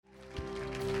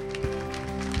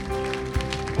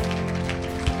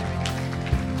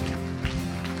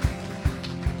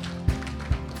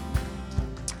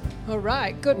All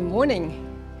right, good morning.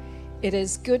 It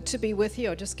is good to be with you.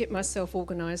 I'll just get myself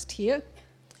organised here.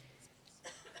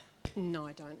 No,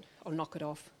 I don't. I'll knock it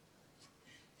off.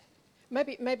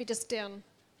 Maybe just down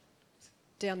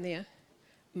there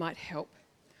might help.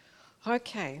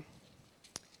 Okay.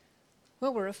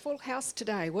 Well, we're a full house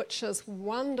today, which is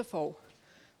wonderful.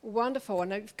 Wonderful.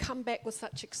 And I've come back with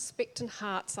such expectant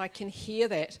hearts. I can hear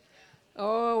that.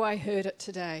 Oh, I heard it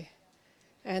today.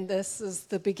 And this is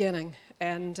the beginning.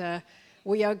 And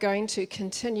we are going to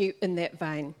continue in that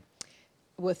vein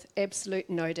with absolute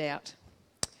no doubt.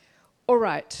 All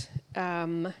right.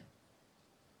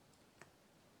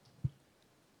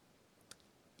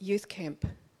 Youth camp.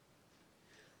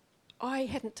 I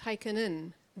hadn't taken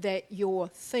in that your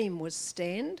theme was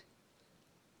stand,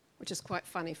 which is quite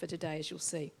funny for today, as you'll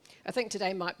see. I think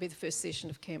today might be the first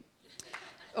session of camp.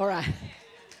 All right.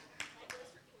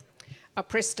 I'll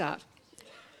press start.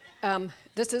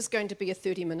 This is going to be a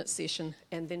 30-minute session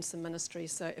and then some ministry.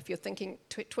 So if you're thinking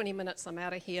 20 minutes, I'm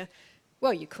out of here,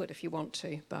 well, you could if you want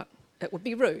to, but it would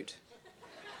be rude.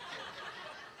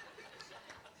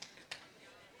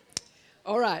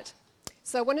 All right.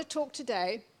 So I want to talk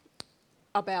today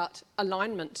about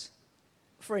alignment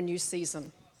for a new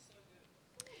season.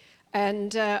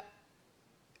 And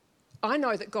I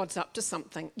know that God's up to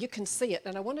something. You can see it.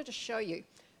 And I wanted to show you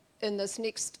in this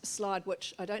next slide,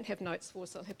 which I don't have notes for,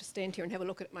 so I'll have to stand here and have a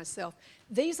look at it myself.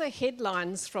 These are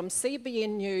headlines from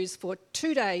CBN News for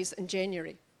 2 days in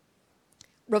January.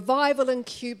 Revival in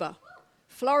Cuba.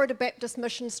 Florida Baptist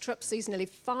missions trip sees nearly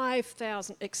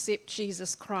 5,000 accept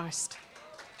Jesus Christ.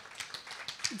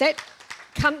 That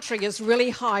country is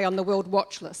really high on the World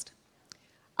Watch list.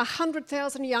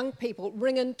 100,000 young people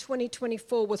ring in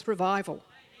 2024 with revival.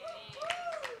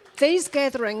 These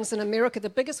gatherings in America, the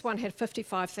biggest one had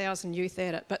 55,000 youth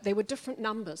at it, but there were different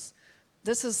numbers.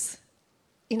 This is,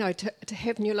 to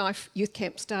have New Life Youth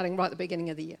Camp starting right at the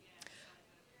beginning of the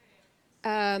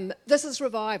year. This is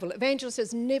revival. Evangelist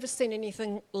has never seen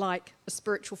anything like a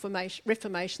spiritual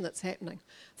reformation that's happening.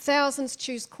 Thousands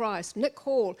choose Christ. Nick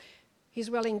Hall, he's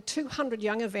rallying 200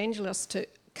 young evangelists to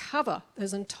cover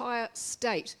his entire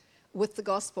state with the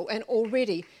gospel, and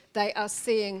already they are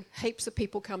seeing heaps of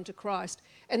people come to Christ.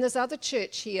 And there's other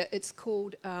church here, it's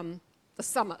called the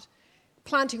Summit,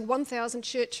 planting 1,000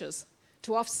 churches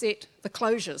to offset the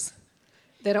closures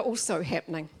that are also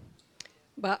happening.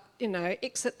 But,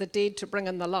 exit the dead to bring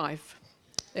in the life.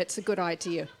 That's a good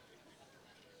idea.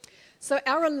 So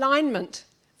our alignment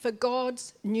for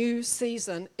God's new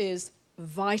season is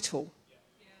vital.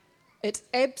 It's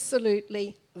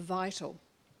absolutely vital.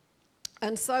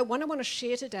 And so what I want to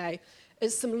share today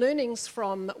is some learnings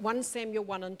from 1 Samuel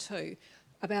 1 and 2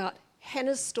 about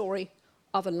Hannah's story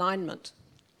of alignment.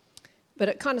 But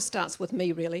it kind of starts with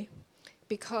me, really,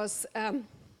 because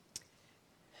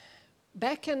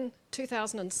back in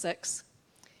 2006,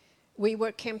 we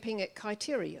were camping at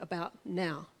Kaiteri about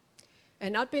now.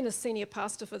 And I'd been a senior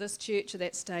pastor for this church at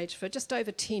that stage for just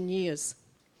over 10 years.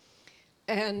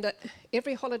 And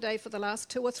every holiday for the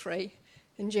last 2 or 3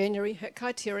 in January at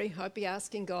Kaiteri, I'd be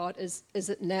asking God, is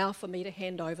it now for me to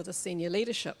hand over the senior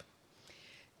leadership?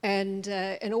 And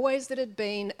always it had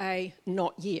been a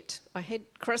not yet. I had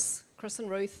Chris and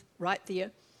Ruth right there,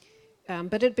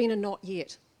 but it had been a not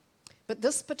yet. But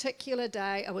this particular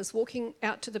day, I was walking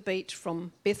out to the beach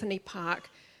from Bethany Park,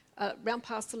 round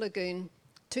past the lagoon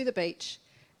to the beach,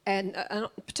 and a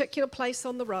particular place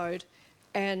on the road,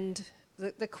 and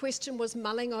the question was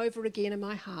mulling over again in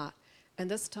my heart. And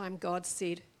this time God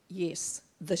said, yes,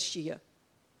 this year.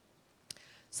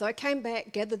 So I came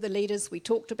back, gathered the leaders, we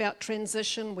talked about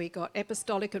transition, we got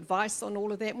apostolic advice on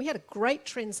all of that, and we had a great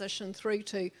transition through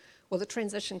to, well, the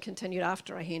transition continued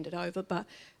after I handed over, but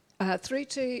through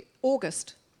to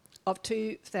August of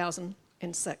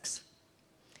 2006.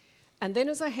 And then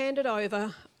as I handed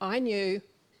over, I knew,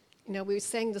 we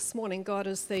sang this morning, God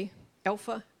is the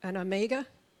Alpha and Omega,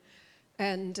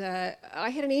 and I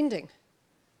had an ending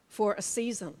for a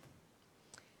season.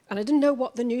 And I didn't know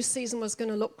what the new season was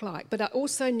going to look like, but I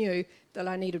also knew that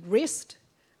I needed rest,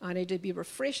 I needed to be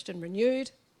refreshed and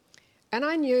renewed, and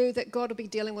I knew that God would be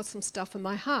dealing with some stuff in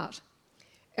my heart.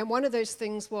 And one of those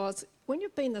things was, when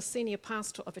you've been the senior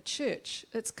pastor of a church,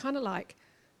 it's kind of like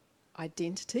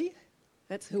identity,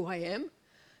 that's who I am,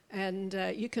 and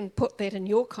you can put that in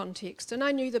your context, and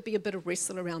I knew there'd be a bit of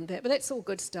wrestle around that, but that's all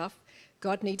good stuff.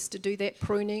 God needs to do that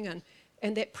pruning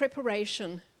and that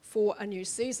preparation for a new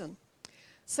season.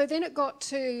 So then it got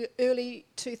to early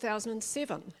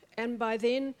 2007, and by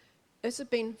then it had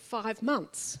been 5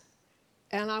 months,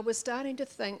 and I was starting to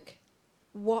think,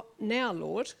 what now,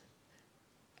 Lord?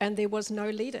 And there was no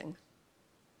leading.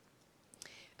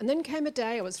 And then came a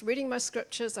day I was reading my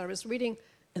scriptures. I was reading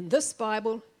in this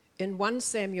Bible, in 1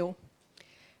 Samuel,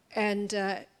 and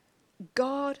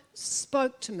God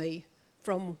spoke to me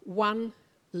from one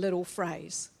little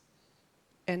phrase.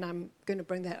 And I'm going to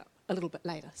bring that up a little bit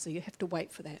later, so you have to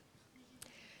wait for that.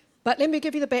 But let me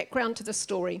give you the background to the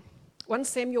story. 1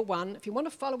 Samuel 1, if you want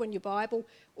to follow in your Bible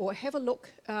or have a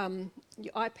look,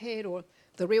 your iPad or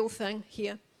the real thing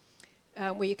here,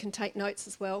 where you can take notes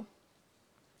as well.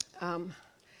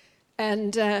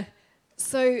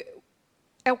 So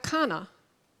Elkanah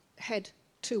had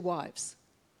 2 wives.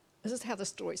 This is how the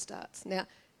story starts. Now,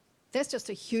 that's just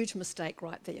a huge mistake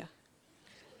right there.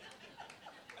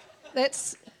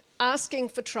 That's asking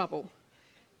for trouble,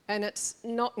 and it's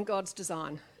not in God's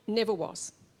design. Never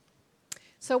was.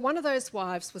 So one of those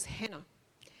wives was Hannah,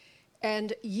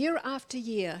 and year after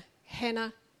year,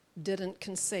 Hannah didn't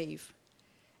conceive.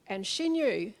 And she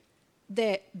knew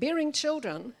that bearing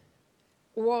children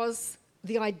was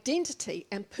the identity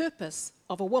and purpose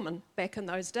of a woman back in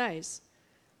those days.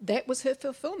 That was her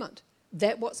fulfillment.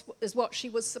 That is what she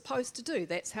was supposed to do.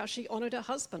 That's how she honoured her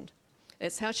husband.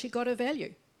 That's how she got her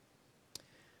value.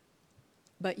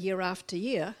 But year after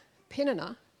year,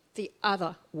 Peninnah, the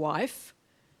other wife,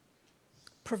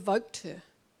 provoked her,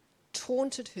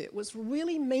 taunted her, was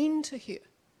really mean to her.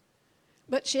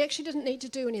 But she actually didn't need to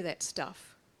do any of that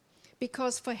stuff,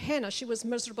 because for Hannah, she was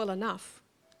miserable enough.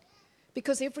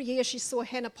 Because every year she saw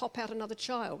Hannah pop out another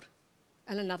child,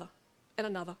 and another, and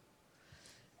another.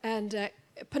 And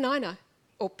Peninnah,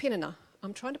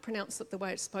 I'm trying to pronounce it the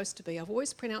way it's supposed to be. I've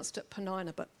always pronounced it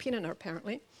Peninnah, but Peninnah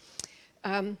apparently.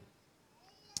 And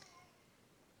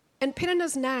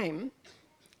Peninnah's name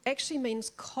actually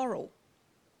means coral.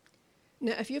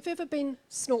 Now, if you've ever been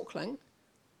snorkeling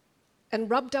and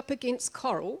rubbed up against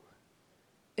coral,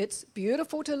 it's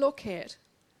beautiful to look at,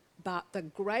 but the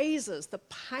grazes, the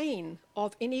pain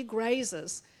of any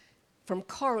grazes from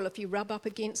coral, if you rub up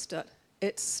against it,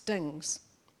 it stings.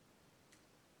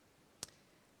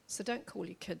 So don't call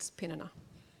your kids Peninnah.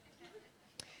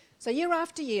 So year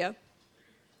after year,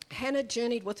 Hannah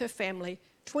journeyed with her family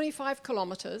 25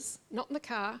 kilometres, not in the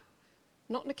car,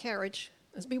 not in a carriage,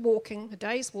 as be walking, a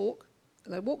day's walk.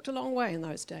 They walked a long way in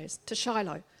those days, to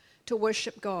Shiloh, to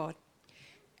worship God.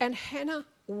 And Hannah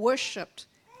worshipped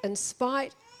in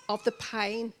spite of the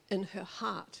pain in her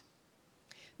heart.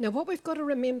 Now, what we've got to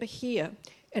remember here,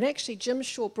 and actually Jim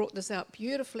Shaw brought this out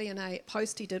beautifully in a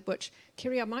post he did, which,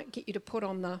 Kerry, I might get you to put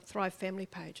on the Thrive Family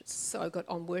page. It's so good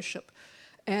on worship.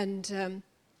 And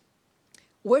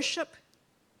worship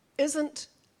isn't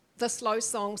the slow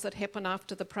songs that happen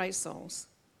after the praise songs.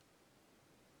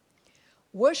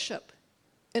 Worship,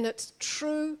 in its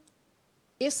true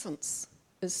essence,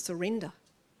 is surrender.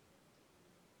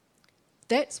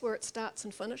 That's where it starts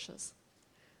and finishes.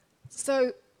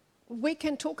 So we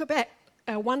can talk about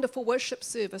our wonderful worship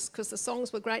service because the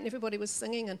songs were great and everybody was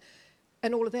singing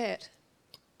and all of that.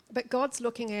 But God's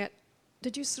looking at,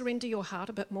 did you surrender your heart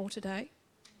a bit more today?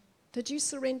 Did you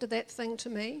surrender that thing to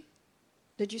me?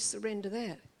 Did you surrender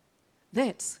that?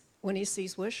 That's when he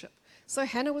sees worship. So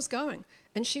Hannah was going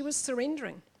and she was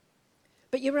surrendering.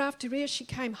 But year after year she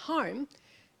came home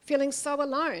feeling so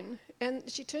alone, and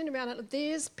she turned around and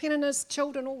there's Peninnah's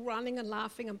children all running and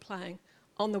laughing and playing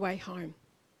on the way home.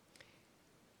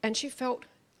 And she felt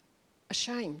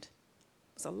ashamed.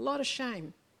 There's a lot of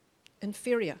shame,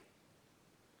 inferior.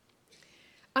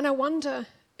 And I wonder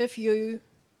if you,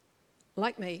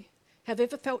 like me, have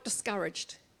ever felt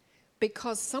discouraged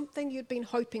because something you'd been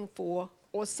hoping for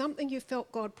or something you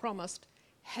felt God promised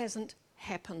hasn't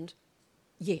happened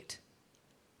yet.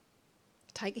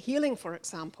 Take healing, for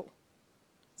example.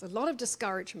 There's a lot of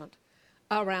discouragement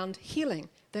around healing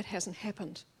that hasn't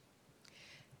happened.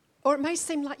 Or it may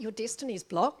seem like your destiny is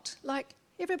blocked, like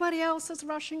everybody else is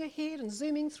rushing ahead and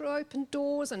zooming through open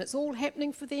doors and it's all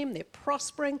happening for them, they're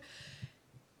prospering.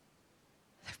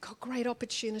 They've got great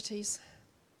opportunities.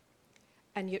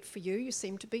 And yet for you, you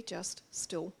seem to be just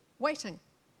still waiting.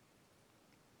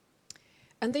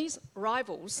 And these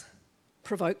rivals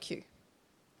provoke you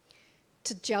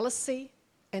to jealousy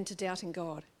and to doubting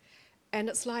God. And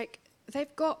it's like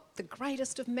they've got the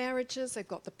greatest of marriages, they've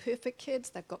got the perfect kids,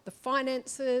 they've got the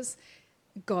finances,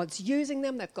 God's using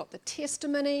them, they've got the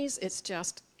testimonies, it's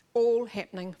just all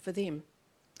happening for them.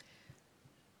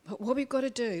 But what we've got to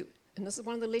do, and this is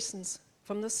one of the lessons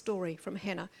from this story from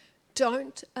Hannah,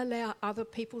 don't allow other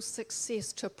people's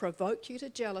success to provoke you to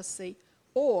jealousy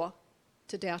or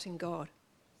to doubting God.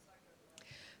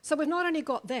 So we've not only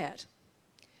got that,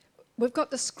 we've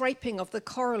got the scraping of the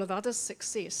coral of others'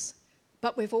 success,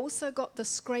 but we've also got the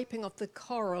scraping of the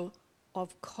coral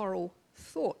of coral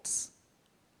thoughts.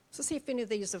 So see if any of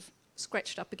these have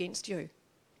scratched up against you.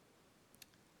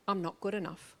 I'm not good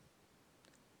enough.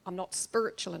 I'm not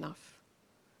spiritual enough.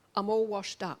 I'm all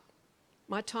washed up.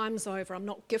 My time's over. I'm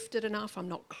not gifted enough. I'm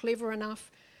not clever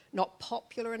enough. Not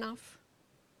popular enough.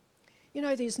 You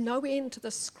know, there's no end to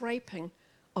the scraping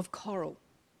of coral,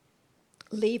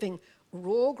 leaving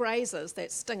raw grazes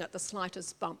that sting at the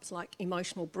slightest bumps, like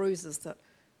emotional bruises that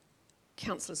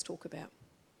counsellors talk about.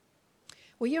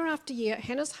 Well, year after year,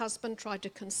 Hannah's husband tried to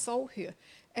console her,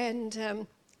 and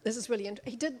this is really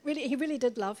interesting. He really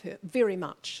did love her very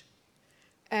much,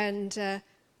 and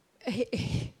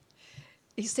he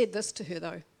said this to her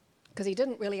though, because he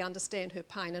didn't really understand her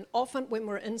pain. And often when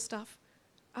we're in stuff,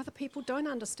 other people don't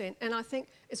understand, and I think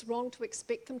it's wrong to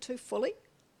expect them to fully.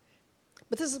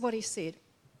 But this is what he said.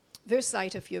 Verse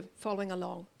 8, if you're following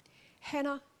along.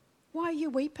 Hannah, why are you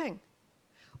weeping?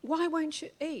 Why won't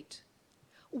you eat?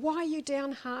 Why are you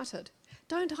downhearted?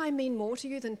 Don't I mean more to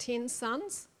you than 10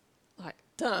 sons? Like,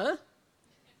 duh.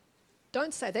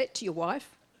 Don't say that to your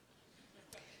wife.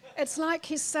 It's like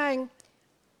he's saying,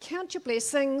 count your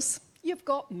blessings, you've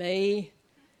got me.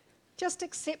 Just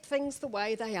accept things the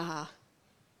way they are.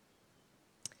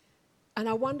 And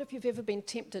I wonder if you've ever been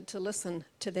tempted to listen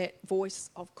to that voice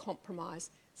of compromise.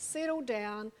 Settle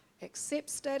down, accept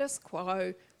status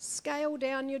quo, scale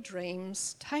down your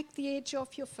dreams, take the edge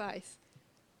off your faith.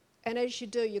 And as you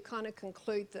do, you kind of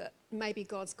conclude that maybe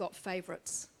God's got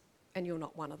favourites and you're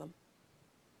not one of them.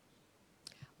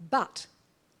 But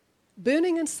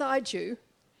burning inside you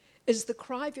is the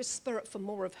cry of your spirit for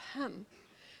more of Him,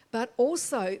 but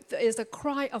also there is a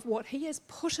cry of what He has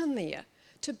put in there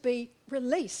to be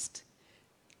released,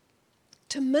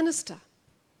 to minister,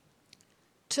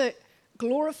 to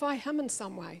glorify Him in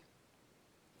some way.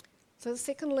 So the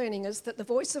second learning is that the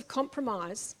voice of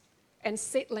compromise and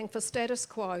settling for status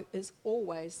quo is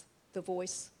always the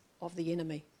voice of the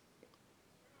enemy.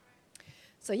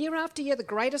 So year after year, the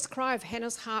greatest cry of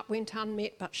Hannah's heart went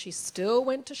unmet, but she still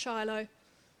went to Shiloh,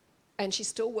 and she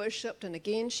still worshipped, and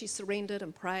again she surrendered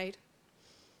and prayed.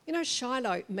 You know,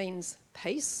 Shiloh means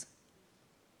peace.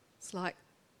 It's like,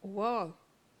 whoa.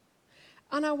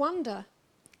 And I wonder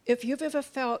if you've ever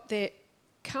felt that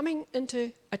coming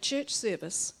into a church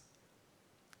service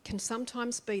can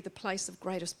sometimes be the place of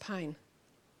greatest pain.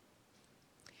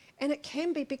 And it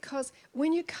can be because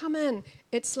when you come in,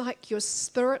 it's like your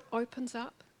spirit opens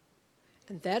up,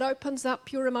 and that opens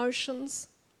up your emotions.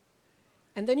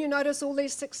 And then you notice all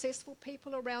these successful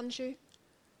people around you,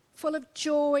 full of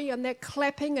joy, and they're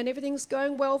clapping and everything's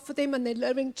going well for them, and they're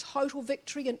living total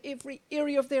victory in every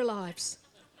area of their lives.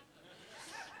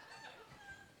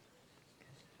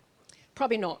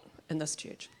 Probably not in this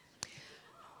church.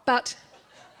 But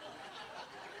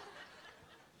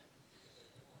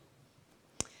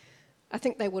I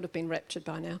think they would have been raptured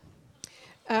by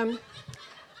now.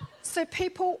 So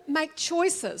people make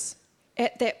choices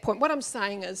at that point. What I'm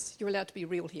saying is, you're allowed to be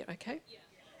real here, okay? Yeah.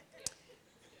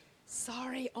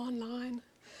 Sorry, online.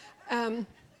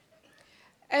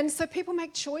 And so people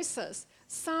make choices.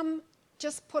 Some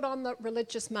just put on the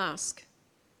religious mask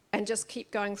and just keep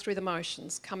going through the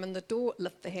motions. Come in the door,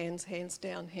 lift the hands, hands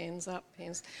down, hands up,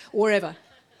 hands, wherever.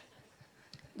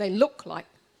 They look like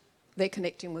they're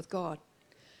connecting with God.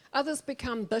 Others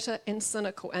become bitter and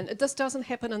cynical, and this doesn't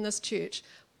happen in this church,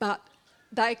 but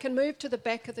they can move to the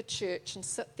back of the church and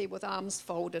sit there with arms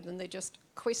folded, and they're just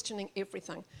questioning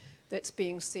everything that's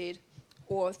being said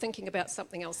or thinking about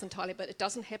something else entirely, but it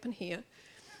doesn't happen here.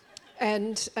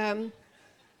 And then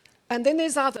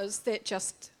there's others that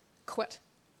just quit.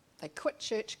 They quit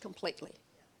church completely,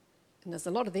 and there's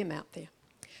a lot of them out there.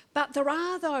 But there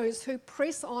are those who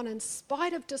press on in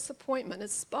spite of disappointment, in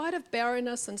spite of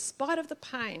barrenness, in spite of the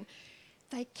pain.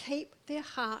 They keep their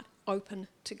heart open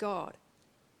to God.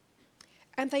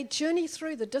 And they journey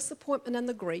through the disappointment and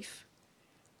the grief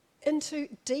into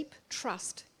deep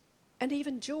trust and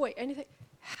even joy. And you think,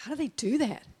 how do they do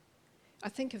that? I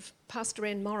think of Pastor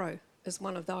Ann Morrow as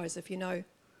one of those, if you know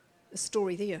the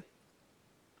story there.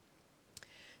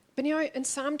 But you know, in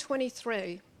Psalm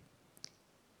 23,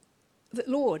 the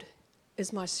Lord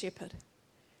is my shepherd.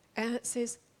 And it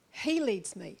says, He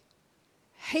leads me.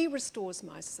 He restores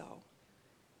my soul.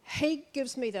 He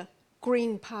gives me the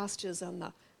green pastures and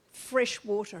the fresh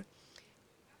water.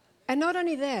 And not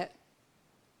only that,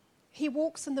 He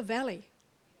walks in the valley.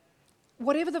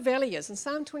 Whatever the valley is, in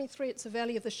Psalm 23, it's a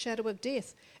valley of the shadow of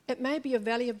death. It may be a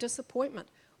valley of disappointment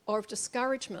or of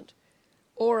discouragement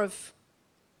or of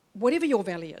whatever your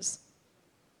valley is.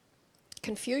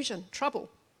 Confusion, trouble.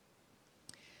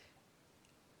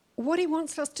 What He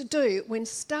wants us to do when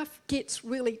stuff gets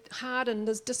really hard and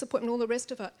there's disappointment and all the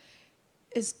rest of it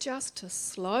is just to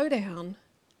slow down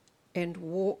and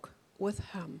walk with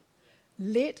him.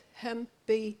 Let him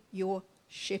be your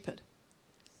shepherd.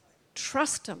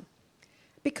 Trust him.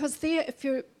 Because there, if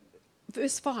you,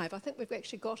 verse 5, I think we've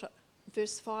actually got it.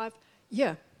 Verse 5,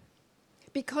 yeah.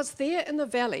 Because there in the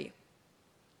valley,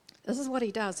 this is what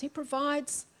he does. He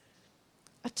provides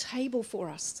a table for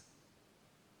us.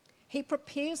 He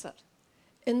prepares it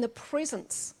in the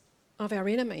presence of our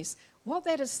enemies. What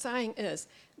that is saying is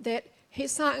that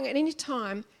he's saying at any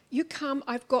time, you come,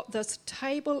 I've got this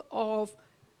table of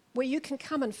where you can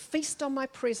come and feast on my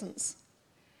presence.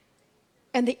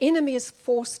 And the enemy is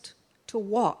forced to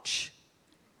watch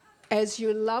as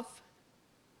you love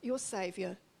your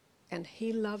Saviour and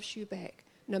he loves you back,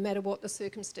 no matter what the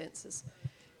circumstances.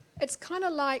 It's kind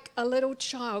of like a little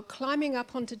child climbing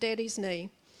up onto Daddy's knee,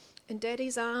 and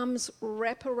Daddy's arms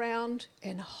wrap around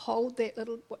and hold that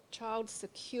little child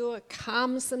secure,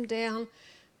 calms them down,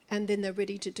 and then they're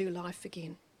ready to do life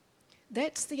again.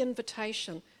 That's the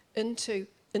invitation into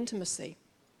intimacy.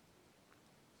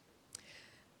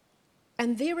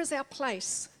 And there is our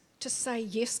place to say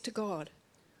yes to God,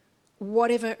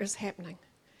 whatever is happening.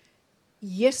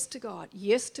 Yes to God,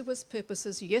 yes to his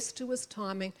purposes, yes to his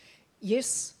timing,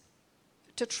 yes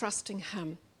to trusting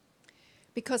him.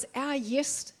 Because our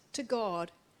yes to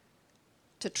God,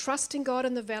 to trusting God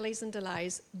in the valleys and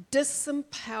delays,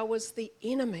 disempowers the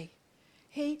enemy.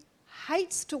 He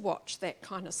hates to watch that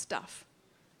kind of stuff.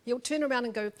 He'll turn around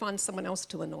and go find someone else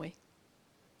to annoy.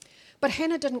 But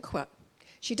Hannah didn't quit.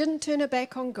 She didn't turn her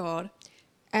back on God.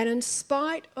 And in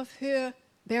spite of her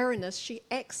barrenness, she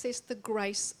accessed the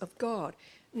grace of God.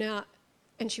 Now,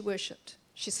 and she worshipped.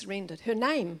 She surrendered. Her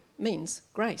name means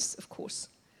grace, of course.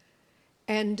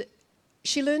 And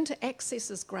she learned to access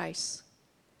his grace.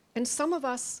 And some of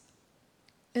us,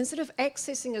 instead of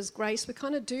accessing his grace, we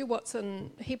kind of do what's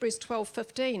in Hebrews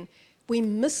 12:15. We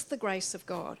miss the grace of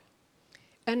God.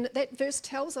 And that verse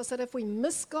tells us that if we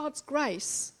miss God's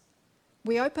grace,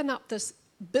 we open up this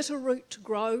bitter root to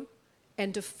grow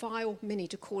and defile many,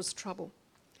 to cause trouble.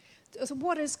 So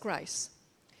what is grace?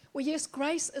 Well, yes,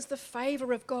 grace is the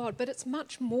favour of God, but it's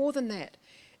much more than that.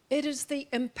 It is the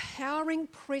empowering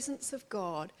presence of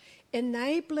God,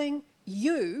 enabling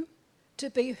you to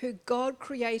be who God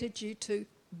created you to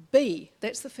be.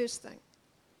 That's the first thing.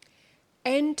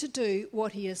 And to do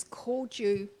what he has called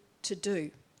you to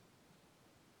do.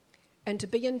 And to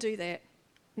be and do that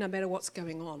no matter what's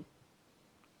going on.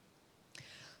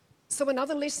 So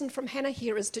another lesson from Hannah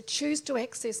here is to choose to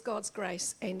access God's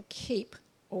grace and keep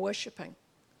worshipping.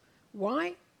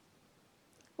 Why?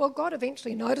 Well, God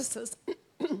eventually notices.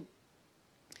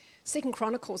 2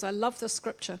 Chronicles, I love this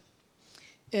scripture.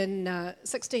 In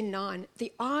 16:9,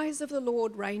 the eyes of the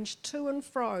Lord range to and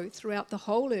fro throughout the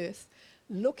whole earth,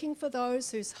 looking for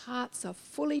those whose hearts are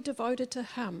fully devoted to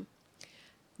him,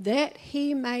 that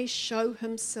he may show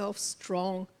himself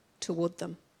strong toward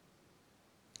them.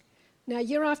 Now,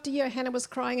 year after year, Hannah was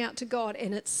crying out to God,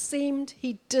 and it seemed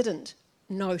he didn't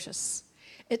notice.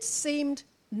 It seemed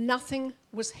nothing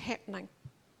was happening.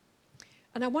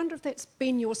 And I wonder if that's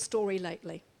been your story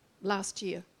lately, last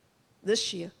year,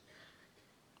 this year,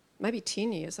 maybe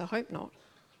 10 years, I hope not.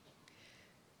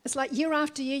 It's like year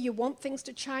after year, you want things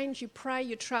to change, you pray,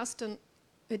 you trust, and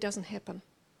it doesn't happen.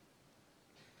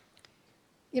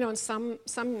 You know, and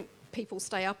some people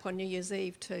stay up on New Year's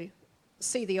Eve to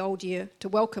see the old year, to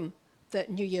welcome the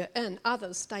new year in.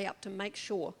 Others stay up to make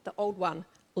sure the old one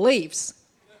leaves.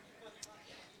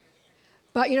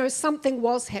 But, you know, something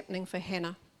was happening for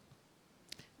Hannah.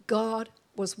 God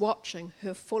was watching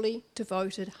her fully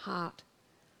devoted heart.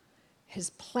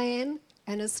 His plan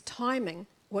and his timing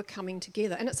were coming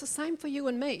together. And it's the same for you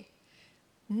and me.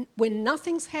 When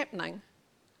nothing's happening,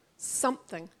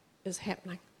 something is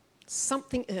happening.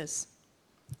 Something is,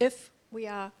 if we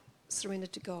are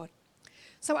surrendered to God.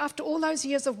 So after all those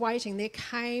years of waiting, there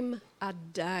came a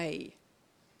day.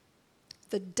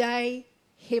 The day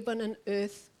heaven and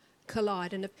earth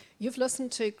collide. And if you've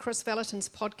listened to Chris Valentin's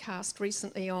podcast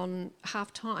recently on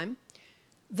half-time,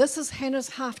 this is Hannah's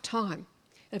half-time.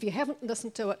 And if you haven't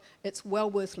listened to it, it's well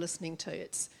worth listening to.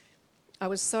 I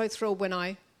was so thrilled when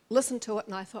I listened to it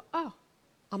and I thought, oh,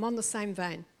 I'm on the same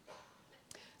vein.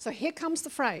 So here comes the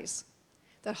phrase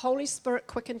that Holy Spirit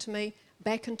quickened to me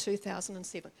back in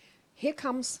 2007. Here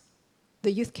comes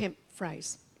the youth camp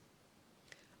phrase.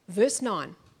 Verse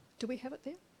 9. Do we have it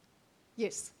there?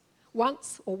 Yes.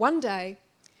 Once or one day,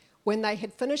 when they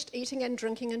had finished eating and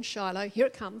drinking in Shiloh, here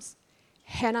it comes,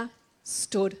 Hannah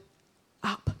stood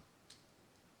up.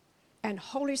 And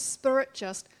Holy Spirit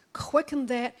just quickened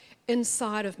that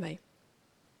inside of me.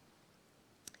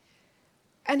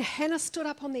 And Hannah stood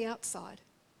up on the outside.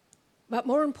 But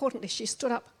more importantly, she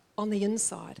stood up on the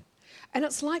inside. And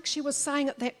it's like she was saying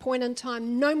at that point in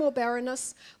time, no more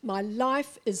barrenness. My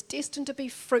life is destined to be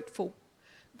fruitful.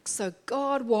 So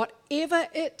God, whatever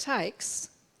it takes,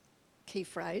 key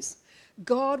phrase,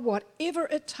 God, whatever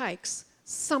it takes,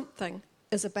 something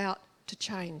is about to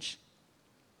change.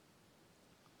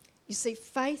 You see,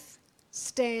 faith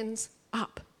stands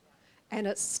up and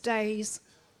it stays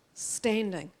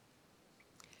standing.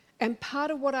 And part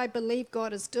of what I believe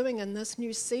God is doing in this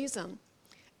new season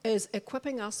is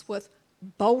equipping us with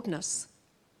boldness.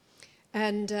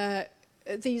 And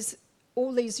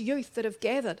all these youth that have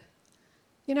gathered,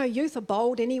 you know, youth are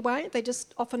bold anyway. They're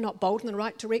just often not bold in the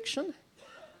right direction.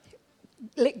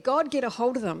 Let God get a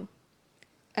hold of them,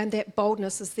 and that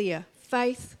boldness is there.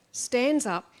 Faith stands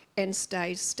up and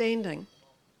stays standing.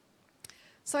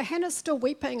 So Hannah's still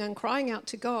weeping and crying out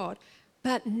to God,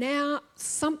 but now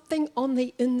something on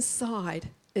the inside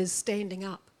is standing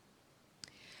up.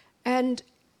 And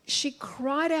she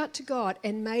cried out to God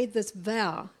and made this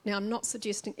vow. Now, I'm not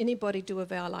suggesting anybody do a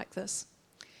vow like this,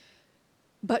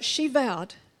 but she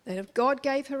vowed that if God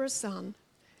gave her a son,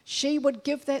 she would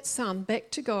give that son back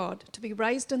to God to be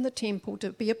raised in the temple, to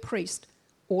be a priest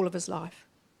all of his life.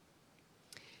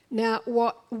 Now,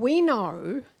 what we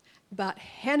know, but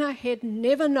Hannah had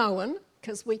never known,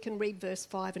 because we can read verse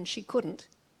 5 and she couldn't,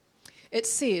 it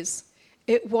says,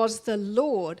 it was the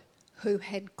Lord who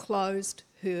had closed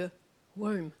her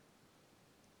womb.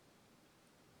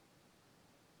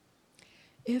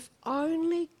 If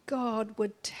only God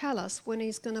would tell us when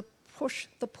he's going to push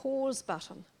the pause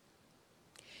button.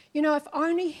 You know, if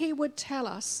only he would tell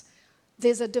us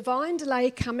there's a divine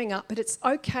delay coming up, but it's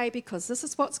okay because this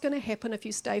is what's going to happen if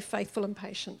you stay faithful and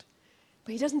patient.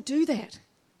 But he doesn't do that.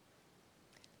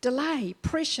 Delay,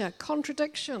 pressure,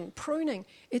 contradiction, pruning,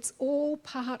 it's all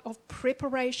part of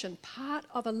preparation, part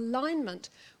of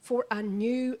alignment for a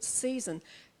new season.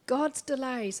 God's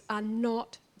delays are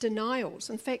not denials.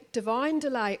 In fact, divine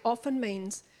delay often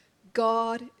means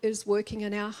God is working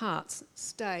in our hearts.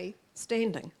 Stay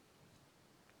standing.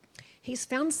 He's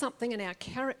found something in our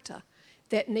character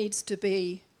that needs to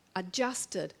be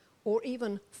adjusted or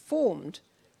even formed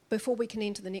before we can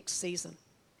enter the next season.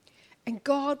 And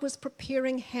God was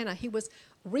preparing Hannah. He was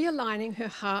realigning her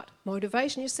heart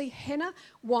motivation. You see, Hannah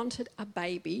wanted a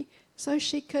baby so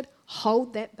she could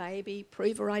hold that baby,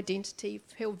 prove her identity,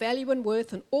 her value and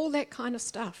worth, and all that kind of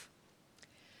stuff.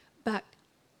 But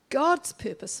God's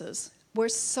purposes were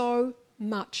so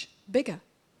much bigger.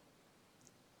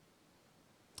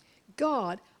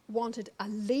 God wanted a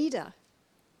leader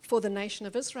for the nation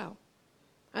of Israel.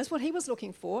 That's what he was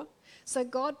looking for. So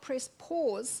God pressed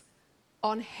pause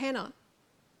on Hannah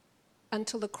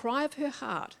until the cry of her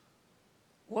heart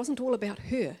wasn't all about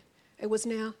her. It was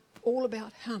now all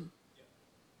about him.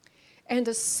 And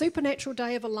a supernatural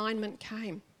day of alignment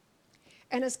came.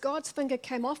 And as God's finger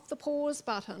came off the pause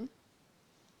button,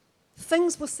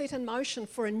 things were set in motion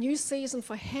for a new season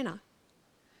for Hannah,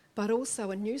 but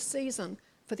also a new season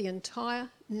for the entire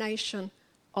nation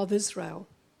of Israel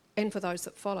and for those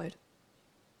that followed.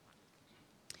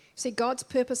 See, God's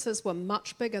purposes were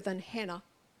much bigger than Hannah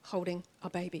holding a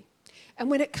baby. And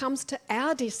when it comes to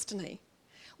our destiny,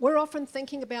 we're often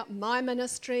thinking about my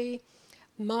ministry,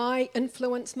 my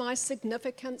influence, my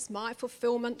significance, my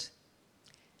fulfillment.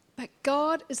 But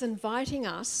God is inviting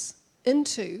us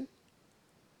into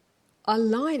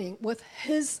aligning with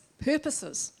his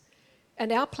purposes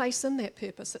and our place in that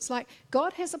purpose. It's like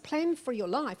God has a plan for your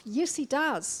life. Yes, he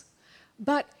does.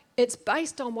 But it's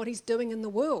based on what he's doing in the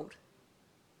world.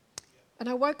 And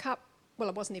I woke up, well,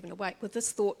 I wasn't even awake, with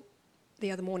this thought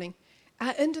the other morning.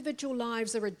 Our individual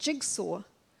lives are a jigsaw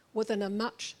within a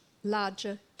much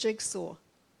larger jigsaw.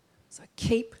 So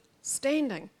keep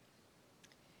standing.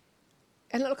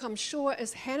 And look, I'm sure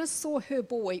as Hannah saw her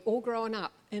boy all growing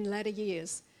up in latter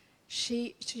years,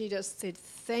 she just said,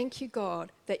 thank you,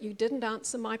 God, that you didn't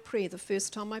answer my prayer the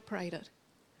first time I prayed it.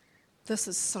 This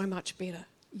is so much better.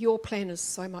 Your plan is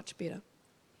so much better.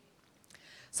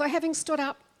 So having stood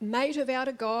up, made her vow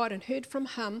to God and heard from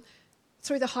him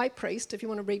through the high priest, if you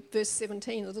want to read verse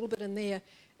 17, a little bit in there,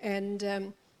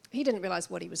 and he didn't realize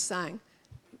what he was saying,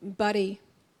 but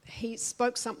he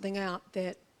spoke something out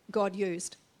that God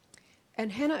used.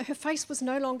 And Hannah, her face was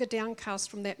no longer downcast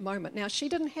from that moment. Now, she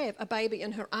didn't have a baby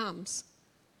in her arms,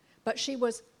 but she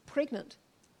was pregnant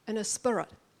in her spirit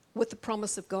with the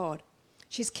promise of God.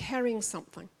 She's carrying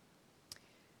something.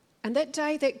 And that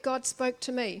day that God spoke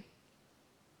to me,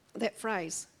 that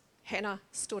phrase, Hannah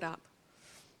stood up.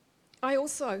 I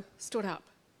also stood up.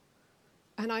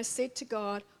 And I said to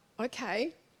God,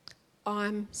 okay,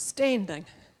 I'm standing.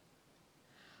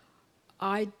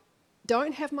 I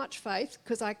don't have much faith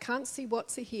because I can't see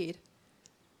what's ahead,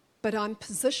 but I'm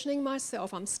positioning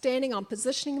myself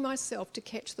to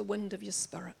catch the wind of your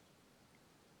Spirit.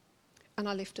 And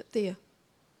I left it there.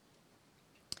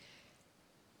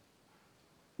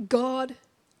 God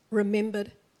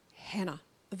remembered Hannah,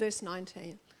 verse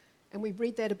 19. And we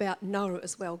read that about Noah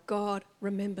as well. God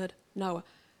remembered Noah.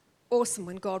 Awesome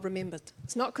when God remembered.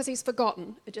 It's not because he's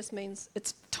forgotten, it just means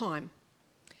it's time.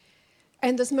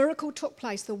 And this miracle took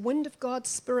place. The wind of God's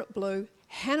Spirit blew.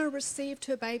 Hannah received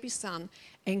her baby son,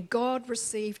 and God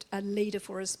received a leader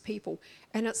for his people.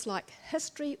 And it's like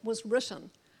history was written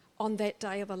on that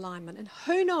day of alignment. And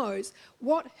who knows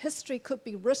what history could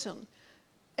be written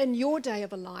in your day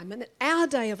of alignment, in our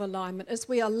day of alignment, as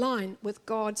we align with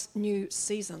God's new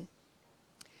season.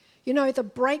 You know, the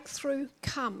breakthrough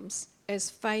comes as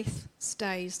faith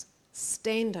stays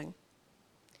standing.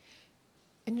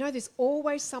 And you know, there's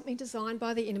always something designed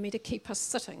by the enemy to keep us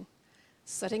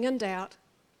sitting in doubt,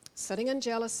 sitting in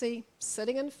jealousy,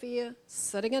 sitting in fear,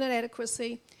 sitting in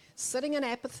inadequacy, sitting in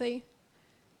apathy.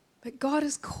 But God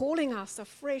is calling us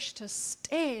afresh to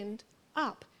stand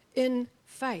up in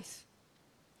faith.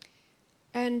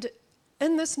 And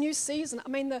in this new season,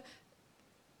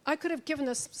 I could have given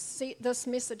this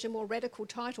message a more radical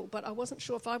title, but I wasn't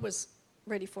sure if I was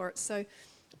ready for it.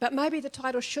 But maybe the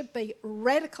title should be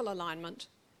Radical Alignment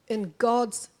in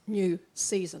God's New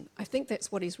Season. I think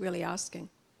that's what he's really asking.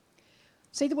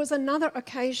 See, there was another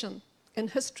occasion in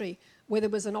history where there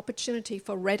was an opportunity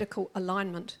for radical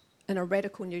alignment in a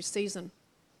radical new season.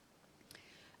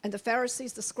 And the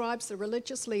Pharisees, the scribes, the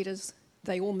religious leaders,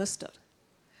 they all missed it.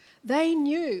 They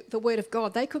knew the word of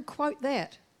God. They could quote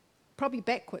that, probably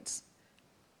backwards.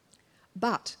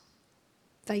 But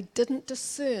they didn't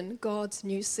discern God's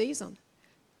new season.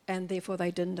 And therefore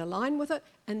they didn't align with it,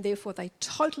 and therefore they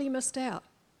totally missed out.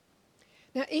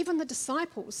 Now, even the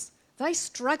disciples, they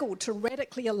struggled to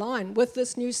radically align with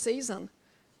this new season.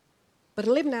 But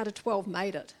 11 out of 12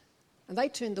 made it, and they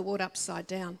turned the world upside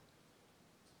down.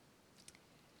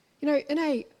 You know, in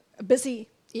a busy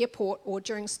airport or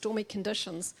during stormy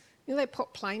conditions, you know, they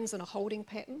put planes in a holding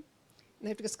pattern, and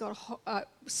they've just got a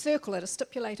circle at a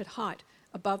stipulated height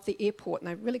above the airport, and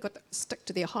they've really got to stick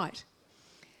to their height.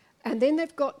 And then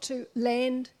they've got to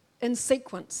land in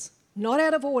sequence, not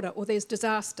out of order, or there's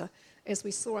disaster, as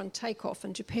we saw on takeoff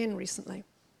in Japan recently.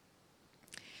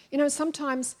 You know,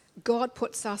 sometimes God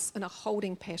puts us in a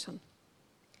holding pattern.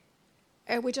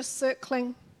 And we're just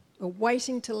circling, we're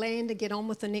waiting to land and get on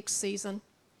with the next season.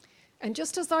 And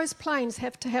just as those planes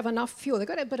have to have enough fuel, they've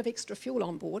got to have a bit of extra fuel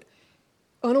on board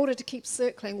in order to keep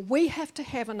circling, we have to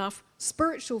have enough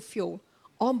spiritual fuel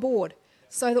on board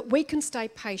so that we can stay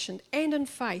patient and in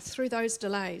faith through those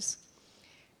delays.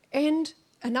 And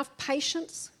enough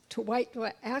patience to wait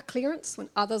for our clearance when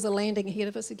others are landing ahead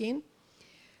of us again.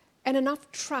 And enough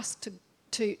trust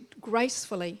to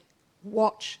gracefully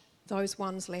watch those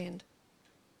ones land.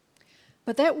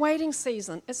 But that waiting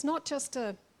season, it's not just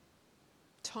a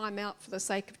time out for the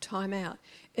sake of time out.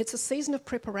 It's a season of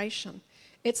preparation.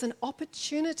 It's an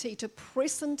opportunity to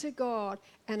press into God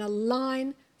and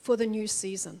align for the new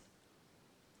season.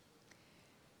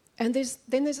 And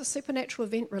then there's a supernatural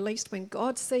event released when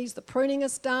God sees the pruning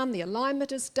is done, the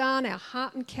alignment is done, our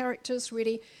heart and character is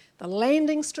ready, the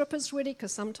landing strip is ready,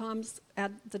 because sometimes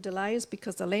the delay is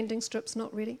because the landing strip's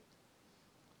not ready.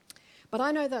 But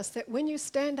I know this, that when you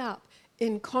stand up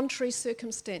in contrary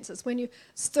circumstances, when you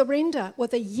surrender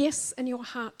with a yes in your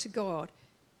heart to God,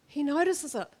 He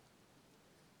notices it.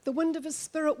 The wind of His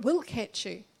Spirit will catch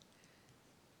you.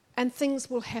 And things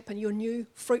will happen. Your new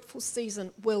fruitful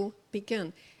season will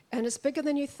begin. And it's bigger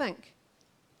than you think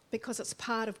because it's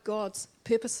part of God's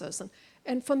purposes.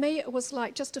 And for me, it was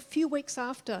like just a few weeks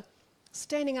after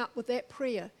standing up with that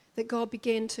prayer that God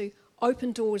began to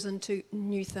open doors into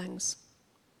new things.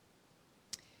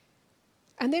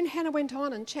 And then Hannah went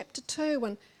on in chapter 2,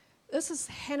 and this is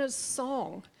Hannah's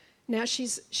song. Now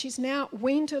she's now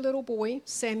weaned her little boy,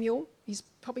 Samuel. He's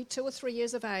probably 2 or 3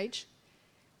 years of age.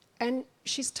 And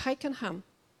she's taken him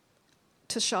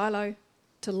to Shiloh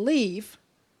to leave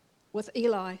with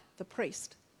Eli the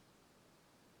priest.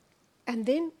 And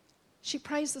then she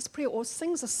prays this prayer or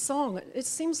sings a song. It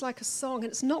seems like a song,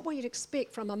 and it's not what you'd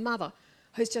expect from a mother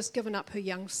who's just given up her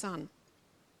young son.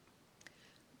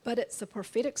 But it's a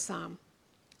prophetic psalm,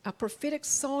 a prophetic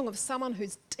song of someone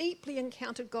who's deeply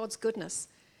encountered God's goodness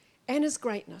and His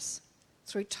greatness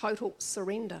through total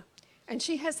surrender. And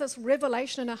she has this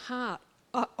revelation in her heart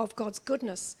of God's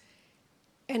goodness.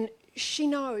 And she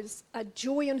knows a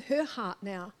joy in her heart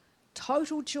now,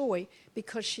 total joy,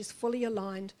 because she's fully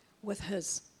aligned with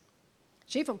His.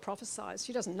 She even prophesies,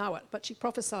 she doesn't know it, but she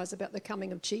prophesies about the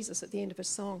coming of Jesus at the end of her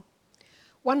song.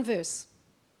 One verse.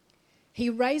 He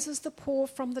raises the poor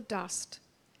from the dust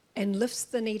and lifts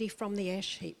the needy from the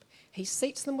ash heap. He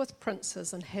seats them with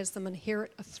princes and has them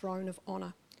inherit a throne of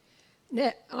honour.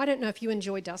 Now, I don't know if you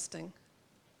enjoy dusting.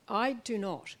 I do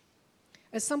not.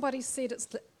 As somebody said, it's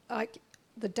like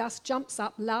the dust jumps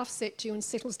up, laughs at you, and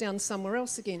settles down somewhere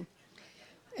else again.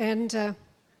 And,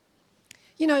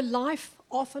 life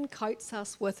often coats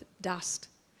us with dust.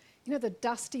 The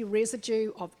dusty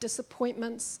residue of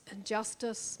disappointments,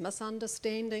 injustice,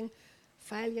 misunderstanding,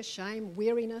 failure, shame,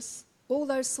 weariness, all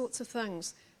those sorts of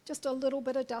things. Just a little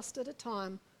bit of dust at a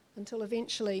time until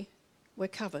eventually we're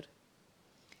covered.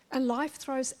 And life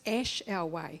throws ash our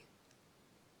way.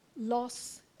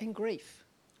 Loss and grief.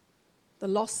 The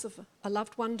loss of a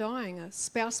loved one dying, a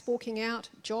spouse walking out,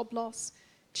 job loss,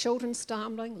 children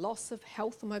stumbling, loss of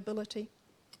health and mobility.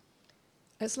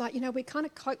 It's like, we kind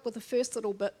of cope with the first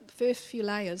little bit, the first few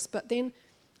layers, but then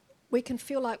we can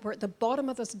feel like we're at the bottom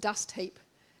of this dust heap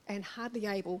and hardly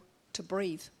able to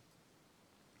breathe.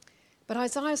 But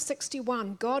Isaiah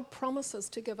 61, God promises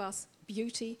to give us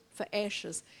beauty for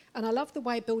ashes. And I love the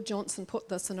way Bill Johnson put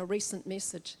this in a recent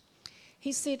message.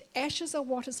 He said, ashes are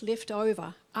what is left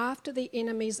over after the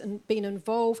enemy's been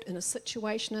involved in a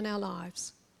situation in our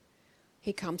lives.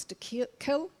 He comes to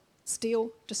kill,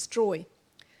 steal, destroy.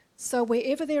 So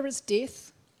wherever there is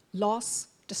death, loss,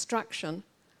 destruction,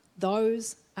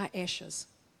 those are ashes.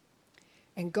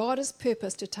 And God has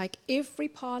purposed to take every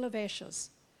pile of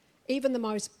ashes, even the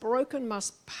most broken,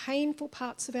 most painful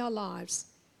parts of our lives,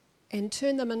 and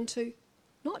turn them into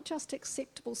not just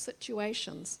acceptable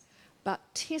situations, but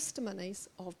testimonies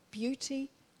of beauty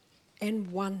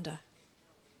and wonder.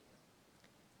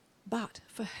 But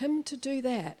for him to do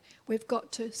that, we've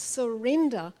got to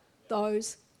surrender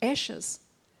those ashes.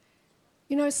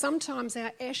 Sometimes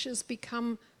our ashes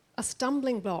become a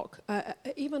stumbling block,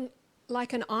 even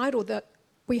like an idol that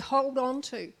we hold on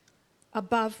to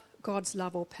above God's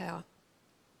love or power.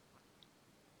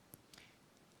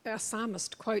 Our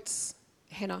psalmist quotes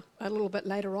Hannah a little bit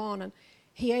later on, and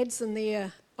he adds in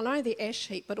there not only the ash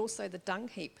heap, but also the dung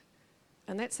heap.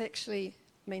 And that's actually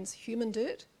means human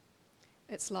dirt.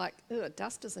 It's like,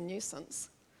 dust is a nuisance.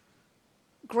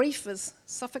 Grief is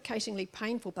suffocatingly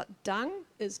painful, but dung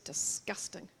is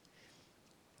disgusting.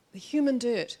 The human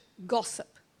dirt,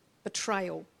 gossip,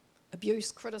 betrayal,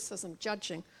 abuse, criticism,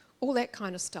 judging, all that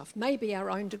kind of stuff, maybe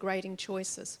our own degrading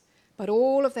choices. But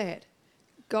all of that,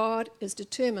 God is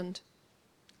determined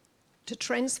to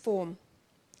transform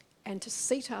and to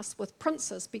seat us with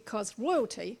princes because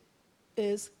royalty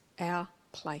is our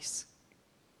place.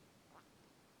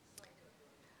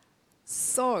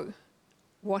 So,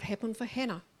 what happened for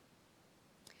Hannah?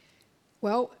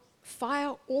 Well,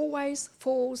 fire always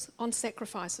falls on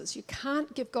sacrifices. You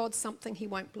can't give God something he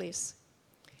won't bless.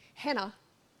 Hannah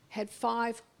had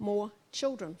 5 more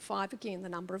children. 5 again, the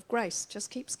number of grace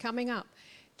just keeps coming up.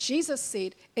 Jesus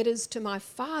said, "It is to my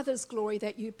Father's glory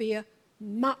that you bear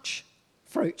much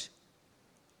fruit."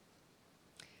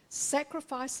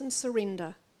 Sacrifice and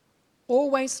surrender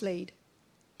always lead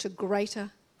to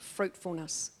greater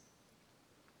fruitfulness.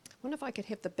 I wonder if I could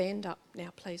have the band up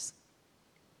now, please.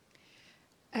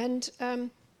 And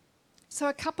so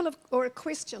a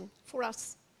question for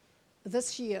us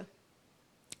this year.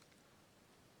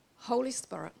 Holy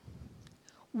Spirit,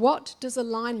 what does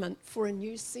alignment for a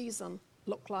new season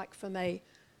look like for me?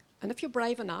 And if you're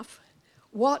brave enough,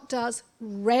 what does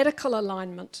radical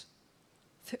alignment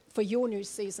for your new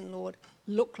season, Lord,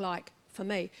 look like for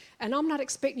me? And I'm not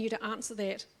expecting you to answer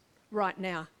that right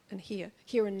now and here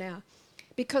and now,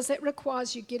 because that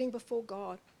requires you getting before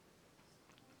God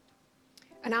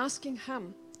and asking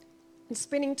him and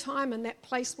spending time in that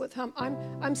place with him.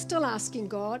 I'm still asking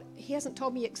God. He hasn't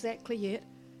told me exactly yet,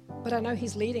 but I know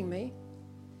he's leading me.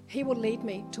 He will lead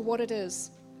me to what it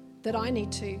is that I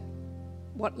need to,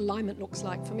 what alignment looks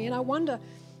like for me. And I wonder,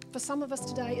 for some of us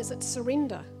today, is it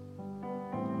surrender?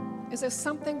 Is there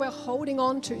something we're holding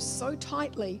on to so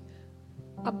tightly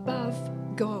above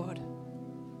God?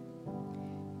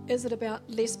 Is it about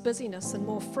less busyness and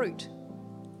more fruit?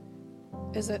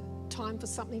 Is it time for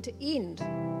something to end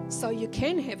so you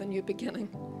can have a new beginning?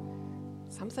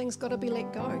 Something's got to be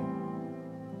let go.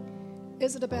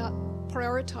 Is it about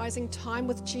prioritizing time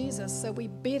with Jesus so we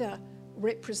better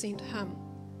represent him?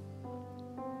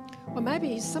 Or maybe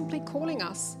he's simply calling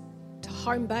us to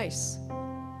home base,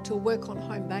 to work on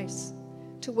home base,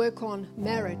 to work on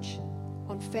marriage,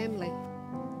 on family,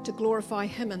 to glorify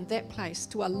him in that place,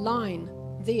 to align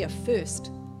there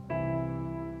first.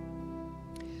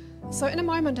 So in a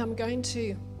moment, I'm going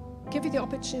to give you the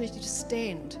opportunity to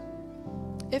stand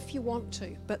if you want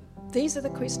to, but these are the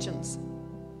questions.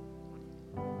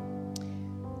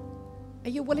 Are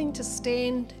you willing to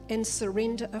stand and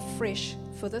surrender afresh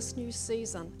for this new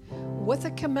season with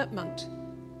a commitment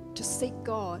to seek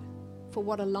God for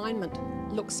what alignment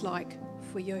looks like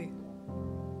for you?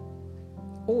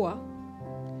 Or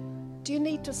do you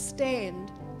need to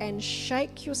stand and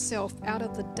shake yourself out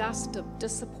of the dust of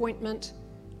disappointment,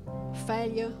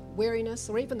 failure, weariness,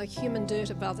 or even the human dirt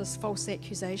of others' false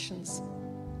accusations?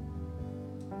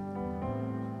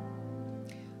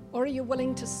 Or are you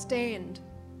willing to stand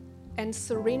and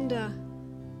surrender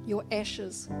your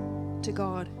ashes to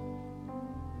God,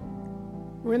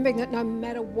 remembering that no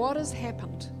matter what has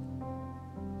happened,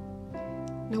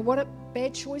 no what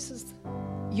bad choices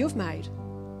you've made,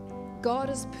 God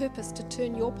has purposed to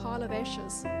turn your pile of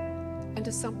ashes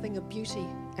into something of beauty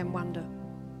and wonder.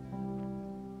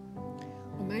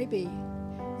 Or maybe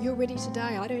you're ready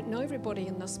today. I don't know everybody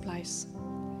in this place.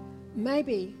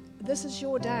 Maybe this is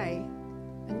your day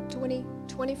in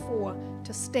 2024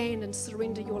 to stand and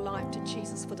surrender your life to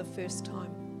Jesus for the first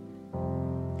time.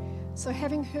 So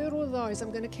having heard all of those,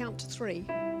 I'm going to count to 3.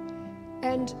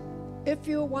 And if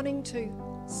you're wanting to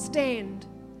stand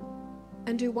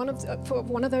and do for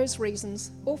one of those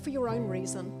reasons, or for your own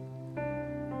reason,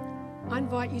 I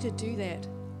invite you to do that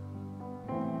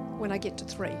when I get to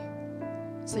 3.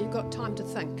 So you've got time to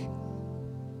think.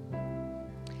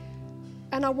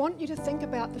 And I want you to think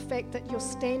about the fact that you're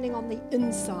standing on the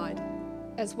inside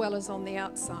as well as on the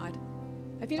outside.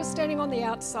 If you're just standing on the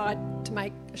outside to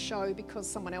make a show because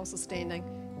someone else is standing,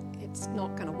 it's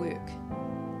not going to work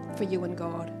for you and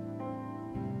God.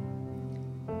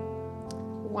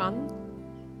 1,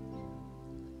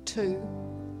 2,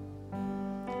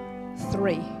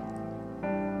 3.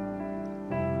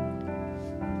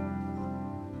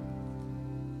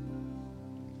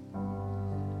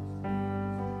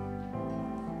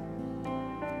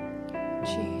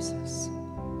 Jesus.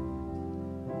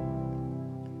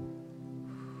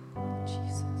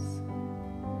 Jesus.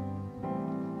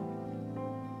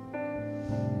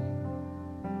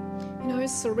 You know,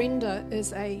 surrender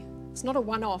is it's not a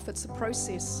one-off, it's a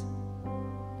process.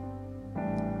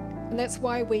 And that's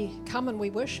why we come and we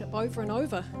worship over and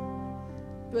over,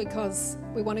 because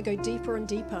we want to go deeper and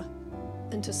deeper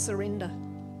into surrender,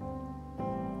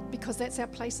 because that's our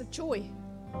place of joy.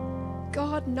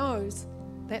 God knows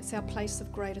that's our place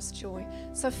of greatest joy.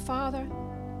 So Father,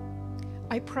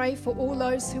 I pray for all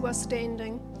those who are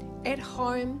standing at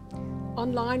home,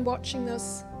 online watching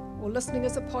this, or listening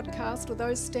as a podcast, or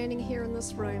those standing here in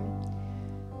this room.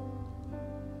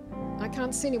 I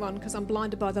can't see anyone because I'm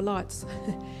blinded by the lights.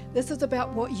 This is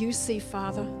about what you see,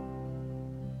 Father.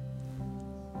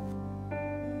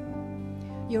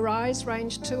 Your eyes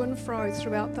range to and fro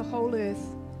throughout the whole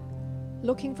earth,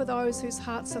 looking for those whose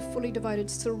hearts are fully devoted,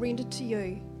 surrendered to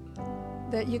you,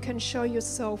 that you can show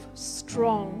yourself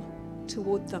strong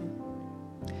toward them.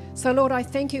 So, Lord, I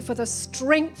thank you for the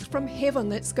strength from heaven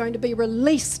that's going to be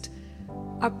released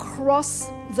across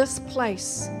this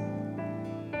place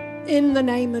in the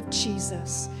name of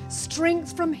Jesus.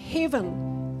 Strength from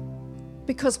heaven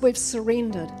because we've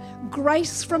surrendered.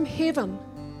 Grace from heaven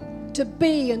to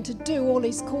be and to do all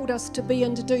He's called us to be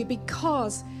and to do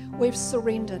because we've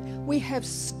surrendered. We have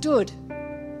stood,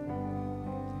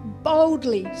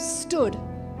 boldly stood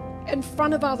in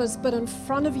front of others, but in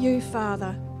front of you,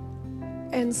 Father,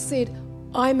 and said,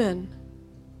 I'm in.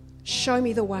 Show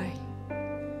me the way.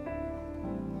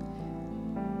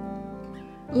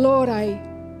 Lord, I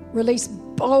release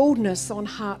boldness on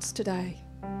hearts today.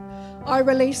 I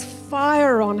release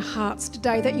fire on hearts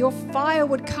today, that your fire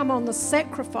would come on the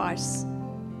sacrifice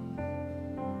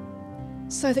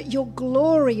so that your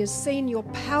glory is seen, your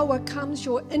power comes,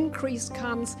 your increase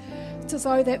comes,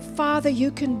 so that, Father,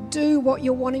 you can do what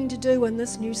you're wanting to do in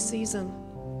this new season.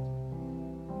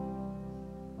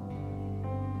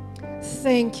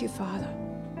 Thank you, Father.